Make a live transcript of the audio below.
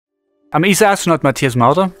I'm ESA astronaut Matthias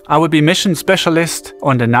Maurer. I will be mission specialist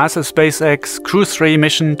on the NASA SpaceX Crew-3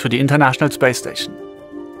 mission to the International Space Station.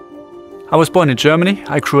 I was born in Germany.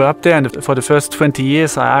 I grew up there, and for the first 20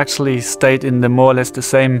 years I actually stayed in more or less the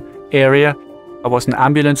same area. I was an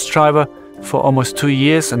ambulance driver for almost 2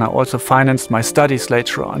 years, and I also financed my studies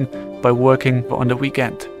later on by working on the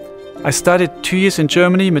weekend. I studied 2 years in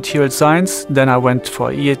Germany, material science. Then I went for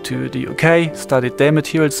a year to the UK, studied there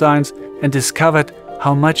material science, and discovered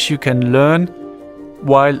how much you can learn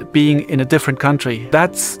while being in a different country.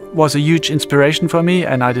 That was a huge inspiration for me,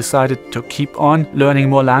 and I decided to keep on learning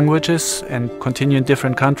more languages and continue in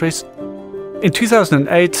different countries. In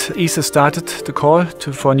 2008, ESA started the call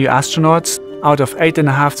for new astronauts. Out of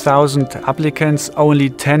 8,500 applicants, only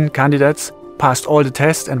 10 candidates passed all the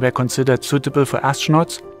tests and were considered suitable for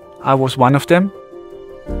astronauts. I was one of them.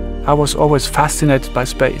 I was always fascinated by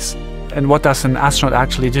space. And what does an astronaut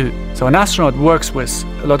actually do? So an astronaut works with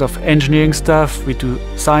a lot of engineering stuff. We do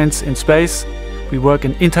science in space. We work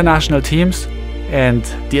in international teams, and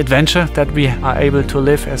the adventure that we are able to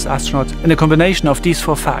live as astronauts. And a combination of these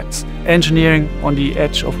 4 facts: engineering on the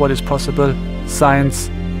edge of what is possible, science,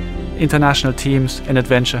 international teams, and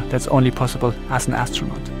adventure that's only possible as an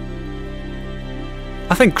astronaut.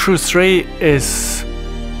 I think Crew-3 is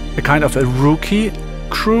a kind of a rookie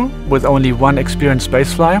crew with only one experienced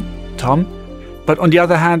spaceflyer, Tom. But on the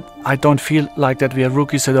other hand, I don't feel like that we are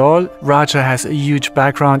rookies at all. Raja has a huge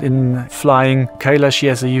background in flying. Kayla, she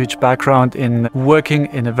has a huge background in working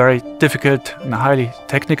in a very difficult and highly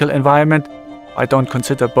technical environment. I don't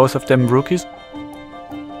consider both of them rookies.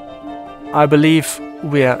 I believe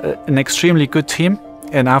we are an extremely good team,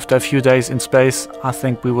 and after a few days in space, I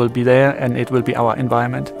think we will be there and it will be our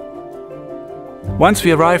environment. Once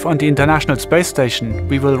we arrive on the International Space Station,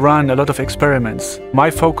 we will run a lot of experiments. My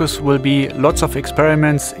focus will be lots of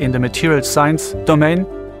experiments in the material science domain.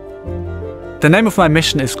 The name of my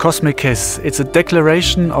mission is Cosmic Kiss. It's a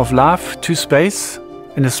declaration of love to space,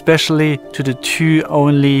 and especially to the 2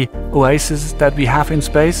 only oases that we have in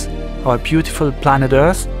space, our beautiful planet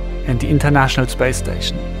Earth and the International Space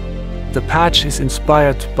Station. The patch is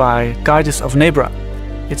inspired by Guides of Nebra.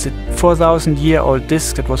 It's a 4,000-year-old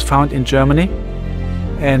disk that was found in Germany,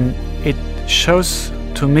 and it shows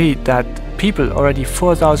to me that people already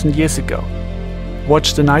 4,000 years ago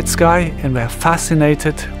watched the night sky and were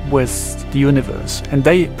fascinated with the universe. And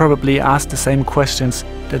they probably asked the same questions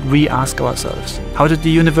that we ask ourselves. How did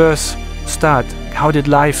the universe start? How did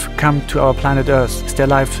life come to our planet Earth? Is there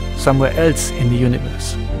life somewhere else in the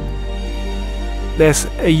universe? There's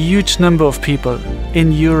a huge number of people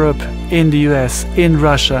in Europe, in the US, in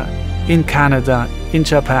Russia, in Canada, in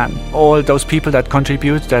Japan. All those people that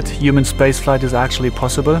contribute that human spaceflight is actually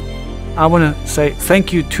possible. I want to say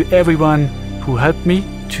thank you to everyone who helped me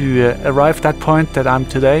to arrive at that point that I'm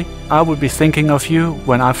today. I will be thinking of you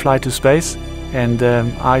when I fly to space, and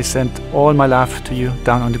I send all my love to you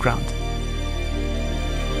down on the ground.